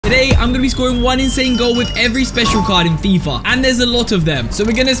Today, I'm going to be scoring one insane goal with every special card in FIFA. And there's a lot of them. So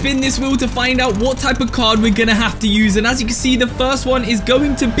we're going to spin this wheel to find out what type of card we're going to have to use. And as you can see, the first one is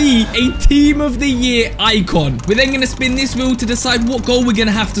going to be a Team of the Year icon. We're then going to spin this wheel to decide what goal we're going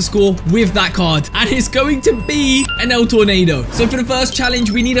to have to score with that card. And it's going to be an El Tornado. So for the first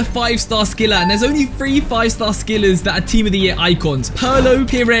challenge, we need a 5-star skiller. And there's only 3 5-star skillers that are Team of the Year icons. Pirlo,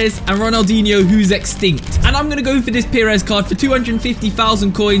 Pires, and Ronaldinho, who's extinct. And I'm going to go for this Pires card for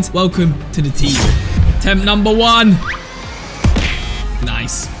 250,000 coins. Welcome to the team. Attempt number 1.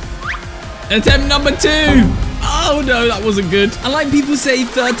 Nice. Attempt number 2. Oh no, that wasn't good. And like people say,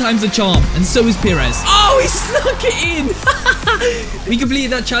 third time's a charm. And so is Pires. Oh, he snuck it in. We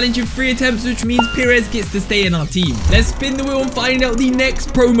completed that challenge in 3 attempts, which means Pires gets to stay in our team. Let's spin the wheel and find out the next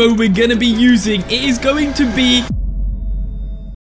promo we're going to be using. It is going to be